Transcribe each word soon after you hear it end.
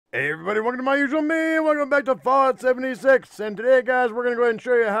Hey everybody, welcome to my usual me, welcome back to Fallout 76, and today guys, we're going to go ahead and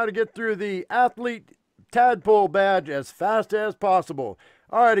show you how to get through the Athlete Tadpole Badge as fast as possible.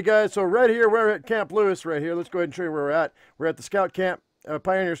 Alrighty guys, so right here, we're at Camp Lewis right here. Let's go ahead and show you where we're at. We're at the Scout Camp,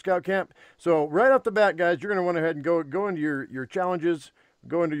 Pioneer Scout Camp. So right off the bat guys, you're going to want to head and go into your challenges,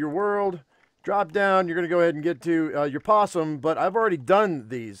 go into your world, drop down, you're going to go ahead and get to your possum, but I've already done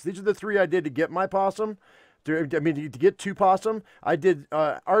these. These are the three I did to get my possum. To get to possum, I did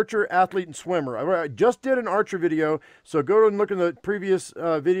archer, athlete, and swimmer. I just did an archer video, so go and look in the previous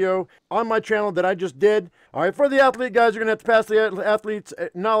video on my channel that I just did. All right, for the athlete, guys, you're going to have to pass the athlete's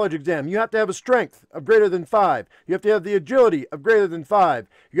knowledge exam. You have to have a strength of greater than 5. You have to have the agility of greater than 5.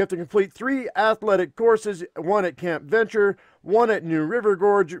 You have to complete 3 athletic courses, 1 at Camp Venture, 1 at New River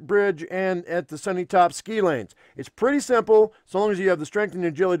Gorge Bridge, and at the Sunny Top Ski Lanes. It's pretty simple, so long as you have the strength and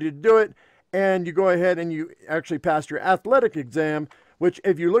agility to do it. And you go ahead and you actually pass your athletic exam, which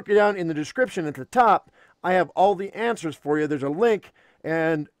if you look down in the description at the top, I have all the answers for you. There's a link,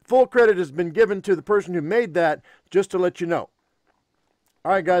 and full credit has been given to the person who made that, just to let you know.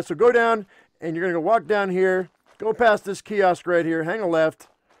 All right, guys, so go down, and you're going to walk down here, go past this kiosk right here, hang a left,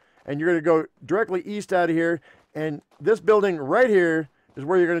 and you're going to go directly east out of here, and this building right here is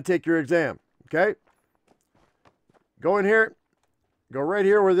where you're going to take your exam, okay? Go in here. Go right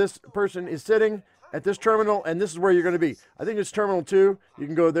here where this person is sitting at this terminal, and this is where you're going to be. I think it's Terminal 2. You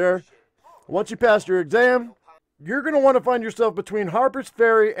can go there. Once you pass your exam, you're going to want to find yourself between Harper's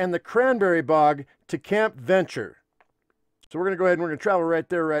Ferry and the Cranberry Bog to Camp Venture. So we're going to go ahead and we're going to travel right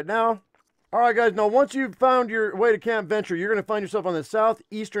there right now. All right, guys. Now, once you've found your way to Camp Venture, you're going to find yourself on the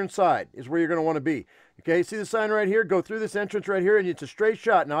southeastern side is where you're going to want to be. Okay, see the sign right here? Go through this entrance right here, and it's a straight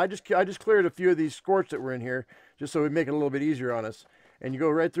shot. Now, I just cleared a few of these scorch that were in here just so we make it a little bit easier on us. And you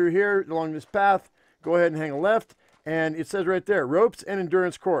go right through here along this path, go ahead and hang a left, and it says right there, ropes and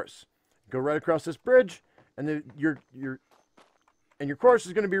endurance course. Go right across this bridge, and your course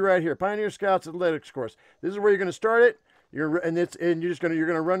is going to be right here, Pioneer Scouts Athletics course. This is where you're going to start it. You're going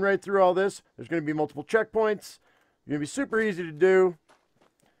to run right through all this. There's going to be multiple checkpoints. You're going to be super easy to do.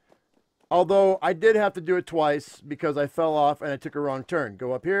 Although I did have to do it twice because I fell off and I took a wrong turn.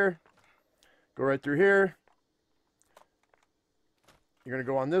 Go up here, go right through here. You're going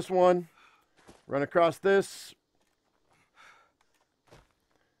to go on this one, run across this.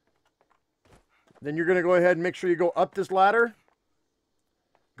 Then you're going to go ahead and make sure you go up this ladder.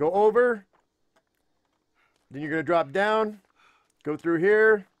 Go over. Then you're going to drop down, go through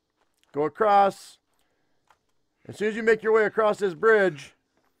here, go across. As soon as you make your way across this bridge,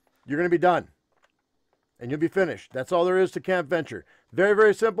 you're going to be done. And you'll be finished. That's all there is to Camp Venture. Very,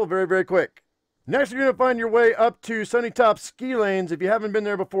 very simple, very, very quick. Next, you're going to find your way up to Sunny Top Ski Lanes. If you haven't been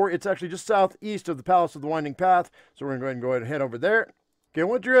there before, it's actually just southeast of the Palace of the Winding Path. So we're going to go ahead and head over there. Okay,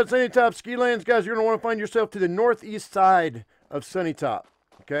 once you're at Sunny Top Ski Lanes, guys, you're going to want to find yourself to the northeast side of Sunny Top.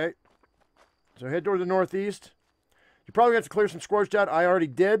 Okay? So head toward the northeast. You probably have to clear some scorched out. I already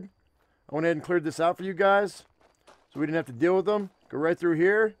did. I went ahead and cleared this out for you guys, so we didn't have to deal with them. Go right through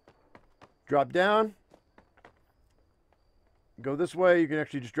here. Drop down. Go this way. You can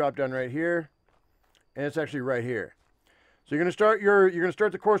actually just drop down right here. And it's actually right here. So you're going to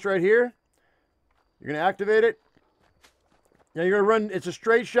start the course right here. You're going to activate it. Now you're going to run, it's a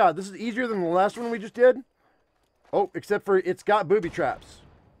straight shot. This is easier than the last one we just did. Oh, except for it's got booby traps.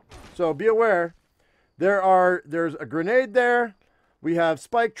 So be aware. There's a grenade there. We have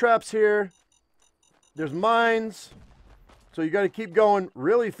spike traps here. There's mines. So you got to keep going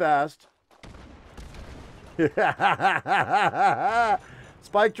really fast.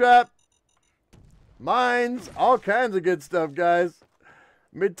 Spike trap. Mines, all kinds of good stuff, guys.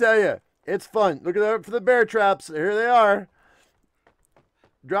 Let me tell you, it's fun. Look at that for the bear traps. Here they are.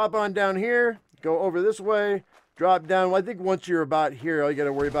 Drop on down here. Go over this way. Drop down. Well, I think once you're about here, all you got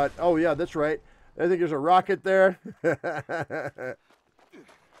to worry about. Oh, yeah, that's right. I think there's a rocket there.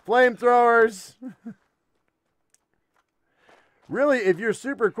 Flamethrowers. Really, if you're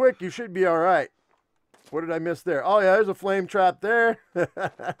super quick, you should be all right. What did I miss there? Oh, yeah, there's a flame trap there.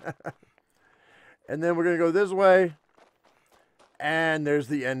 And then we're going to go this way. And there's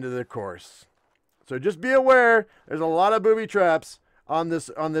the end of the course. So just be aware, there's a lot of booby traps on this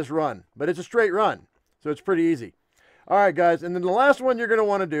run. But it's a straight run. So it's pretty easy. All right, guys. And then the last one you're going to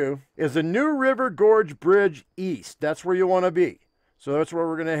want to do is the New River Gorge Bridge East. That's where you want to be. So that's where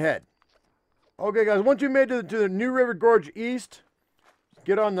we're going to head. Okay, guys. Once you made to the New River Gorge East,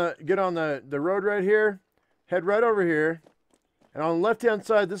 get on the road right here. Head right over here. And on the left-hand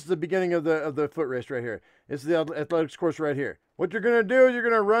side, this is the beginning of the foot race right here. This is the athletics course right here. What you're going to do is you're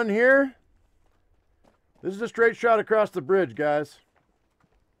going to run here. This is a straight shot across the bridge, guys.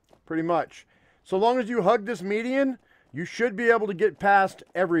 pretty much. So long as you hug this median, you should be able to get past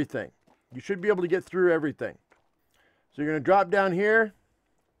everything. You should be able to get through everything. So you're going to drop down here.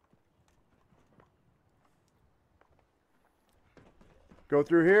 Go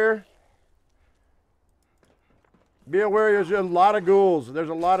through here. Be aware there's a lot of ghouls. There's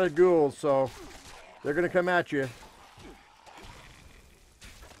a lot of ghouls, so they're going to come at you.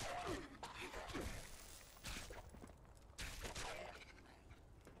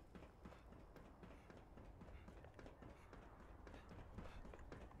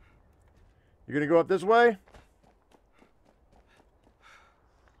 You're going to go up this way.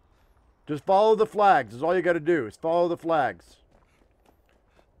 Just follow the flags. Is all you got to do. Is follow the flags.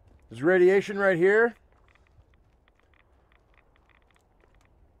 There's radiation right here.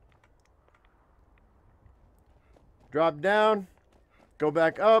 Drop down. Go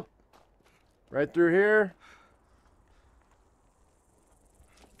back up. Right through here.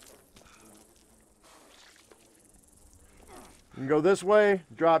 You can go this way.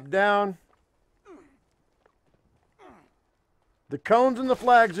 Drop down. The cones and the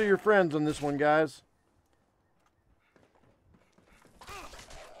flags are your friends on this one, guys.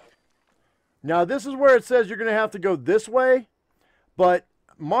 Now, this is where it says you're going to have to go this way, but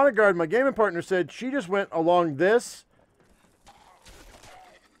Monogard, my gaming partner, said she just went along this,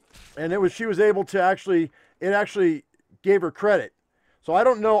 and she was able to it actually gave her credit. So I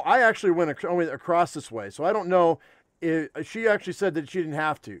don't know. I actually went across this way, so I don't know. She actually said that she didn't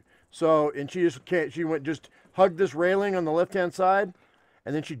have to. So, and she just hugged this railing on the left-hand side,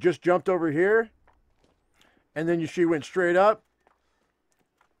 and then she just jumped over here, and then she went straight up,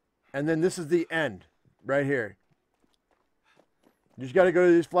 and then this is the end right here. You just got to go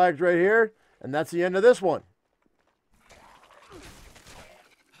to these flags right here, and that's the end of this one.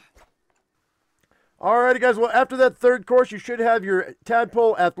 Alrighty, guys. Well, after that third course, you should have your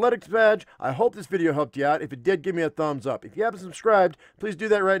Tadpole Athletics Badge. I hope this video helped you out. If it did, give me a thumbs up. If you haven't subscribed, please do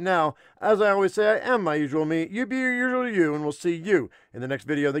that right now. As I always say, I am my usual me. You be your usual you, and we'll see you in the next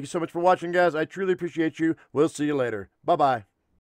video. Thank you so much for watching, guys. I truly appreciate you. We'll see you later. Bye-bye.